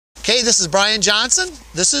Okay, this is Brian Johnson.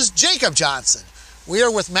 This is Jacob Johnson. We are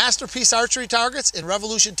with Masterpiece Archery Targets in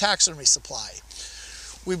Revolution Taxidermy Supply.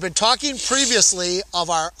 We've been talking previously of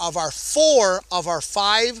our 4 of our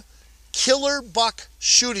 5 killer buck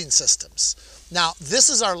shooting systems. Now, this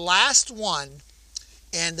is our last one,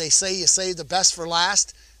 and they say you save the best for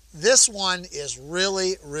last. This one is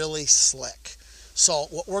really, really slick. So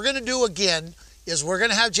what we're going to do again is we're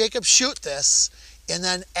going to have Jacob shoot this, and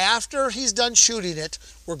then after he's done shooting it,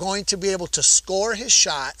 we're going to be able to score his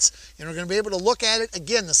shots, and we're going to be able to look at it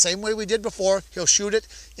again the same way we did before. He'll shoot it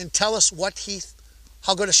and tell us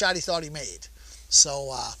how good a shot he thought he made.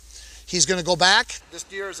 So he's going to go back. This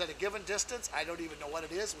deer is at a given distance. I don't even know what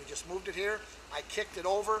it is. We just moved it here. I kicked it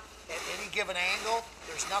over at any given angle.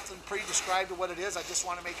 There's nothing pre-described to what it is. I just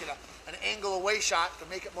want to make it an angle away shot to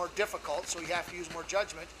make it more difficult, so you have to use more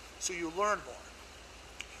judgment, so you learn more.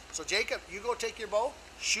 So Jacob, you go take your bow,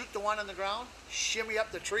 shoot the one on the ground, shimmy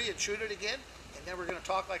up the tree and shoot it again, and then we're going to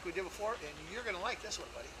talk like we did before, and you're going to like this one,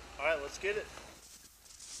 buddy. All right, let's get it.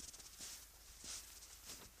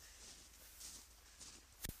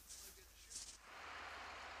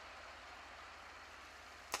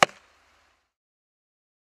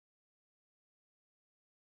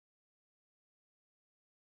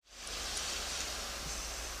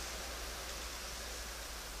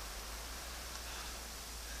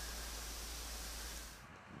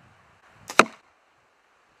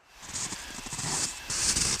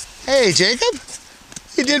 Hey, Jacob,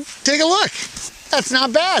 you did take a look. That's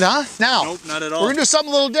not bad, huh? Now, nope, not at all. We're going to do something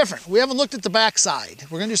a little different. We haven't looked at the back side.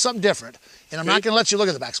 We're going to do something different, and I'm not going to let you look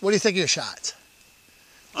at the backs. What do you think of your shots?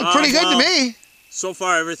 Look pretty good to me. So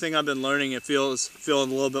far, everything I've been learning, it feeling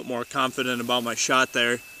a little bit more confident about my shot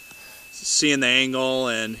there. Seeing the angle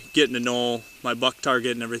and getting to know my buck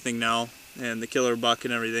target and everything now, and the killer buck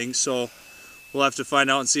and everything. So we'll have to find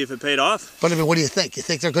out and see if it paid off. But I mean, what do you think? You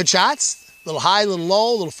think they're good shots? A little high, a little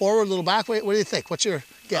low, a little forward, a little back? What do you think? What's your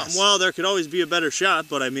guess? Well, there could always be a better shot,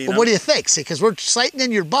 but I mean... Well, what do you think? See, because we're sighting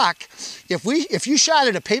in your buck. If you shot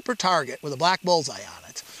at a paper target with a black bullseye on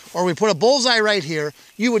it, or we put a bullseye right here,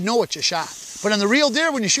 you would know what you shot. But on the real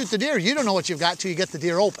deer, when you shoot the deer, you don't know what you've got till you get the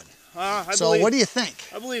deer open. What do you think?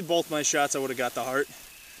 I believe both my shots I would have got the heart.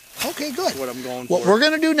 Okay, good. What I'm going for. What we're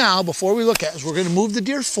going to do now, before we look at it, is we're going to move the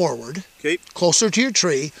deer forward, closer to your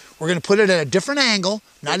tree. We're going to put it at a different angle.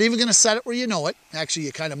 Not even going to set it where you know it. Actually,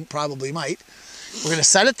 you kind of probably might. We're going to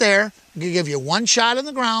set it there. I'm going to give you 1 shot on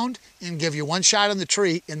the ground and give you 1 shot on the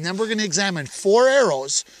tree. And then we're going to examine 4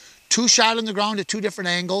 arrows, 2 shot on the ground at 2 different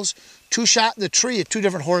angles, 2 shot in the tree at 2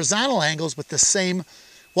 different horizontal angles with the same,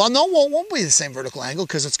 well, no, it won't be the same vertical angle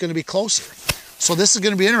because it's going to be closer. So this is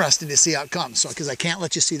going to be interesting to see how it comes, because I can't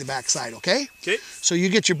let you see the back side, okay? Okay. So you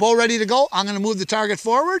get your bow ready to go. I'm going to move the target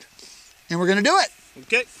forward, and we're going to do it.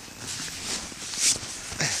 Okay.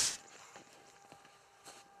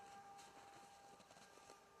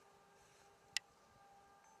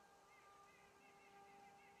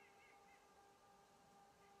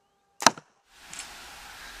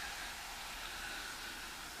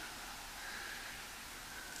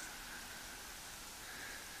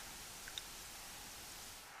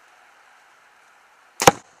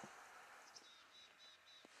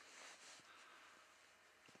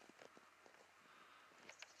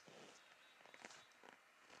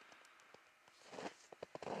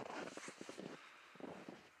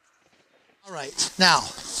 All right, now,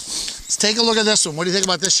 let's take a look at this one. What do you think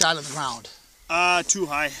about this shot on the ground? Too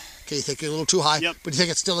high. Okay, you think you're a little too high? Yep. But you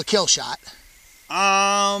think it's still a kill shot?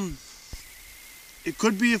 It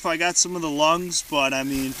could be if I got some of the lungs, but I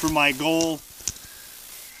mean, for my goal,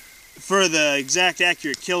 for the exact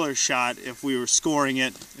accurate killer shot, if we were scoring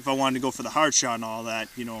it, if I wanted to go for the hard shot and all that,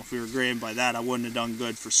 you know, if we were grading by that, I wouldn't have done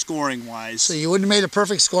good for scoring wise. So you wouldn't have made a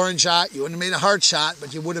perfect scoring shot, you wouldn't have made a hard shot,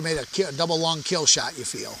 but you would have made a double lung kill shot, you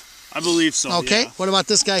feel? I believe so. Okay, yeah. What about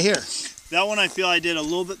this guy here? That one I feel I did a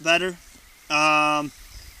little bit better.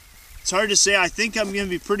 It's hard to say. I think I'm going to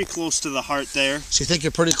be pretty close to the heart there. So you think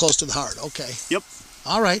you're pretty close to the heart, okay. Yep.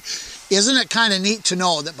 All right. Isn't it kind of neat to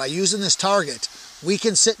know that by using this target, we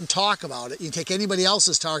can sit and talk about it. You take anybody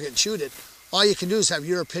else's target and shoot it. All you can do is have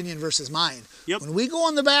your opinion versus mine. Yep. When we go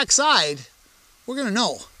on the back side, we're going to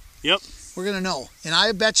know. Yep. We're going to know. And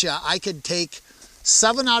I bet you I could take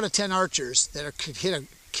 7 out of 10 archers that could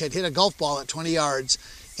hit a golf ball at 20 yards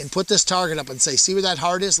and put this target up and say, see where that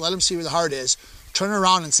heart is? Let them see where the heart is. Turn it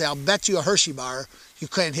around and say, I'll bet you a Hershey bar you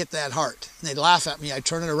couldn't hit that heart. And they'd laugh at me. I'd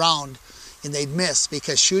turn it around and they'd miss,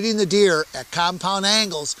 because shooting the deer at compound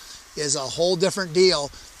angles is a whole different deal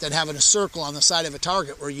than having a circle on the side of a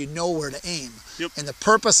target where you know where to aim. Yep. And the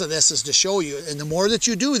purpose of this is to show you, and the more that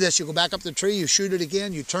you do this, you go back up the tree, you shoot it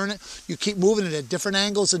again, you turn it, you keep moving it at different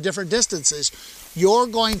angles and different distances, you're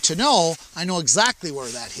going to know, I know exactly where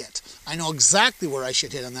that hit. I know exactly where I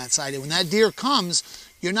should hit on that side. And when that deer comes,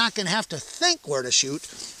 you're not going to have to think where to shoot.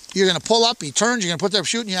 You're going to pull up, he turns, you're going to put there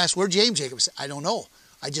shooting, you ask, where'd you aim, Jacob? I don't know.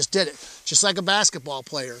 I just did it. Just like a basketball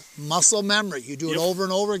player. Muscle memory. You do it over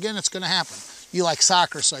and over again, it's going to happen. You like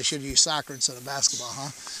soccer, so I should use soccer instead of basketball,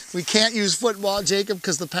 huh? We can't use football, Jacob,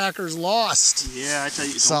 because the Packers lost. Yeah, I tell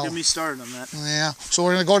you, don't get me started on that. Yeah. So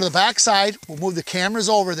we're going to go to the back side. We'll move the cameras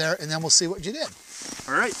over there, and then we'll see what you did.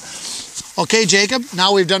 All right. Okay, Jacob,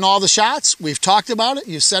 now we've done all the shots. We've talked about it.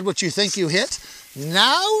 You said what you think you hit.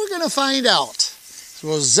 Now we're going to find out. So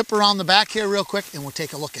we'll zip around the back here real quick, and we'll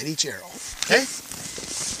take a look at each arrow. Okay?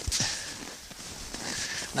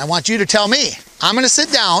 And I want you to tell me. I'm going to sit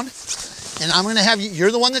down, and I'm going to have you,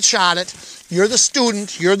 you're the one that shot it, you're the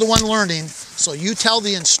student, you're the one learning, so you tell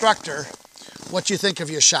the instructor what you think of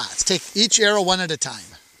your shots. Take each arrow one at a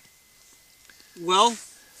time. Well,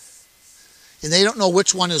 and they don't know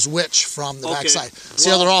which one is which from the backside. See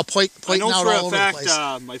how they're all pointing out all over the place?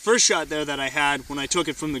 I know for a fact, my first shot there that I had, when I took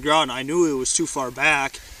it from the ground, I knew it was too far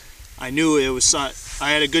back. I knew it was, I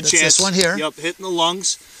had a good chance. This one here. Yep, hitting the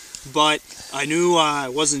lungs. But I knew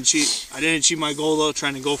I didn't achieve my goal though,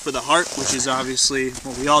 trying to go for the heart, which is obviously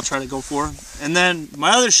what we all try to go for. And then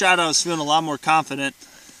my other shot, I was feeling a lot more confident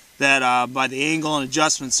that by the angle and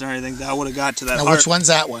adjustments and everything, that I would have got to that heart. Now which one's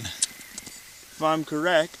that one? If I'm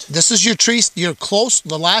correct. This is your tree, you're close,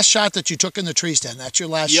 the last shot that you took in the tree stand, that's your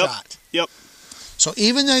last shot. Yep. So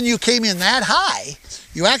even then you came in that high,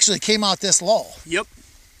 you actually came out this low. Yep.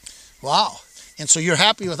 Wow. And so you're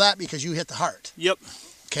happy with that because you hit the heart. Yep.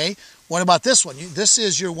 Okay, what about this one? This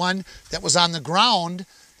is your one that was on the ground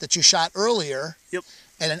that you shot earlier. Yep.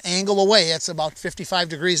 At an angle away. It's about 55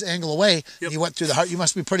 degrees angle away. Yep. You went through the heart. You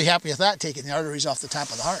must be pretty happy with that, taking the arteries off the top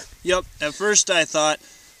of the heart. Yep. At first I thought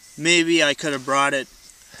maybe I could have brought it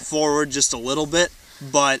forward just a little bit,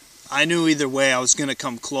 but I knew either way I was going to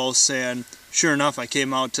come close, and sure enough, I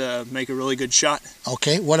came out to make a really good shot.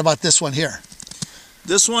 Okay, what about this one here?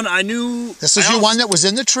 This one I knew... This is your one that was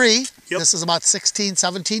in the tree. Yep. This is about 16,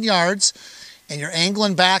 17 yards, and you're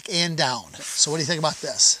angling back and down. So what do you think about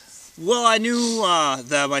this? Well, I knew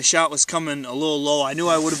that my shot was coming a little low. I knew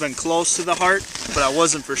I would have been close to the heart, but I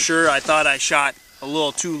wasn't for sure. I thought I shot a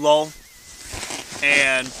little too low.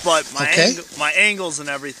 But my angles and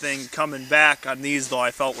everything coming back on these, though,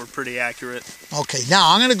 I felt were pretty accurate. Okay,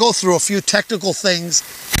 now I'm going to go through a few technical things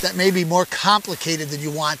that may be more complicated than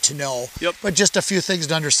you want to know. Yep. But just a few things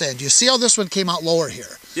to understand. Do you see how this one came out lower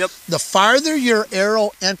here? Yep. The farther your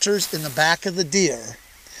arrow enters in the back of the deer,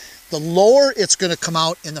 the lower it's going to come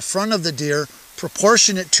out in the front of the deer,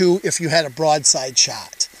 proportionate to if you had a broadside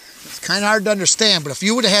shot. It's kind of hard to understand, but if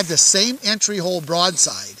you would have had the same entry hole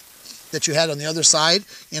broadside that you had on the other side,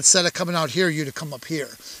 instead of coming out here, you'd have come up here.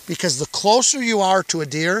 Because the closer you are to a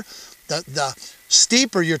deer, the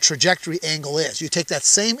steeper your trajectory angle is. You take that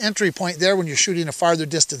same entry point there when you're shooting a farther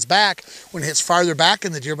distance back, when it hits farther back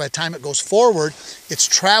in the deer, by the time it goes forward, it's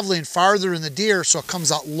traveling farther in the deer, so it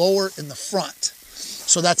comes out lower in the front.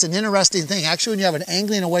 So that's an interesting thing. Actually, when you have an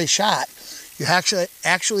angling away shot, you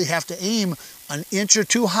actually have to aim an inch or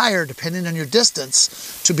two higher, depending on your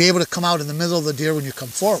distance, to be able to come out in the middle of the deer when you come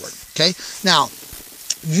forward. Okay? Now,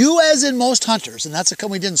 you, as in most hunters, and that's how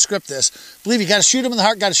come we didn't script this, believe you got to shoot him in the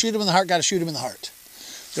heart, got to shoot him in the heart, got to shoot him in the heart.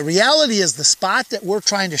 The reality is the spot that we're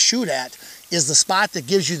trying to shoot at is the spot that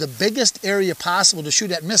gives you the biggest area possible to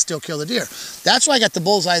shoot at and miss, still kill the deer. That's why I got the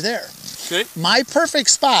bullseye there. Okay. My perfect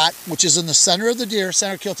spot, which is in the center of the deer,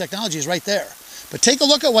 center kill technology, is right there. But take a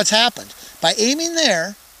look at what's happened. By aiming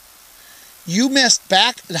there, you missed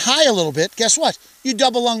back and high a little bit. Guess what? You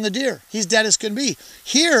double lung the deer. He's dead as can be.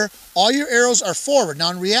 Here, all your arrows are forward.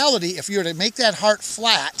 Now, in reality, if you were to make that heart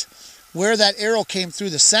flat, where that arrow came through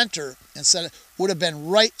the center, would have been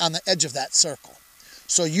right on the edge of that circle.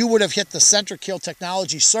 So you would have hit the center kill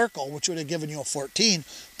technology circle, which would have given you a 14,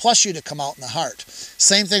 plus you'd have come out in the heart.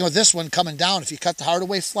 Same thing with this one coming down. If you cut the heart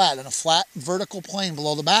away flat, on a flat vertical plane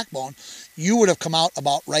below the backbone, you would have come out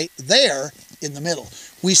about right there in the middle.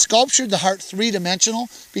 We sculptured the heart three-dimensional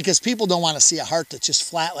because people don't want to see a heart that's just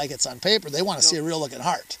flat like it's on paper. They want to see a real-looking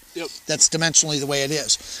heart. Yep. That's dimensionally the way it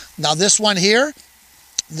is. Now this one here,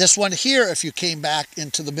 if you came back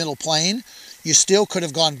into the middle plane, you still could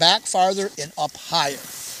have gone back farther and up higher.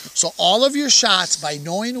 So all of your shots, by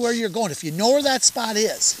knowing where you're going, if you know where that spot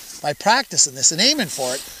is, by practicing this and aiming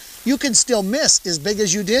for it, you can still miss as big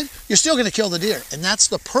as you did. You're still going to kill the deer. And that's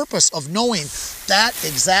the purpose of knowing that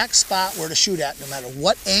exact spot where to shoot at, no matter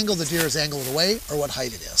what angle the deer is angled away or what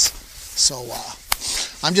height it is. So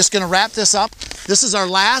I'm just going to wrap this up. This is our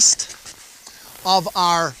last of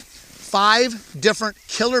our 5 different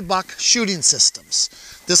killer buck shooting systems.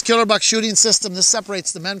 This killer buck shooting system, this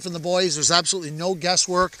separates the men from the boys. There's absolutely no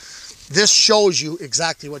guesswork. This shows you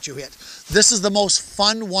exactly what you hit. This is the most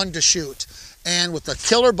fun one to shoot. And with the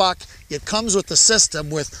killer buck, it comes with the system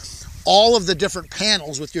with all of the different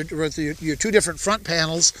panels, with your 2 different front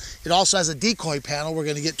panels. It also has a decoy panel we're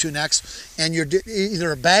going to get to next. And you're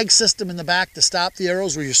either a bag system in the back to stop the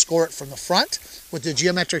arrows where you score it from the front with the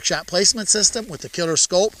geometric shot placement system with the killer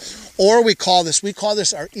scope, or we call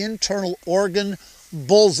this our internal organ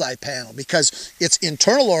bullseye panel, because it's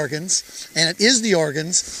internal organs and it is the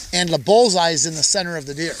organs, and the bullseye is in the center of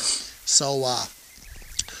the deer. So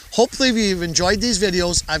hopefully you've enjoyed these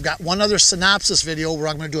videos. I've got one other synopsis video where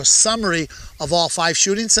I'm going to do a summary of all 5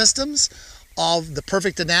 shooting systems, of the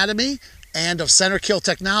perfect anatomy, and of center kill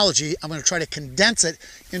technology. I'm going to try to condense it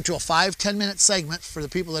into a 5-10 minute segment for the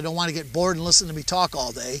people that don't want to get bored and listen to me talk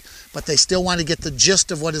all day, but they still want to get the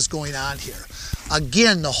gist of what is going on here.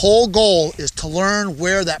 Again, the whole goal is to learn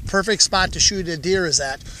where that perfect spot to shoot a deer is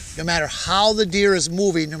at, no matter how the deer is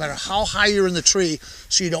moving, no matter how high you're in the tree,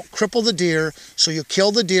 so you don't cripple the deer, so you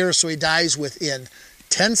kill the deer so he dies within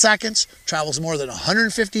 10 seconds, travels more than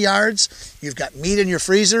 150 yards, you've got meat in your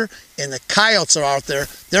freezer, and the coyotes are out there.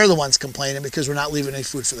 They're the ones complaining because we're not leaving any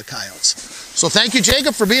food for the coyotes. So thank you,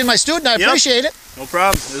 Jacob, for being my student. I appreciate it. No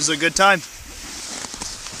problem. This was a good time.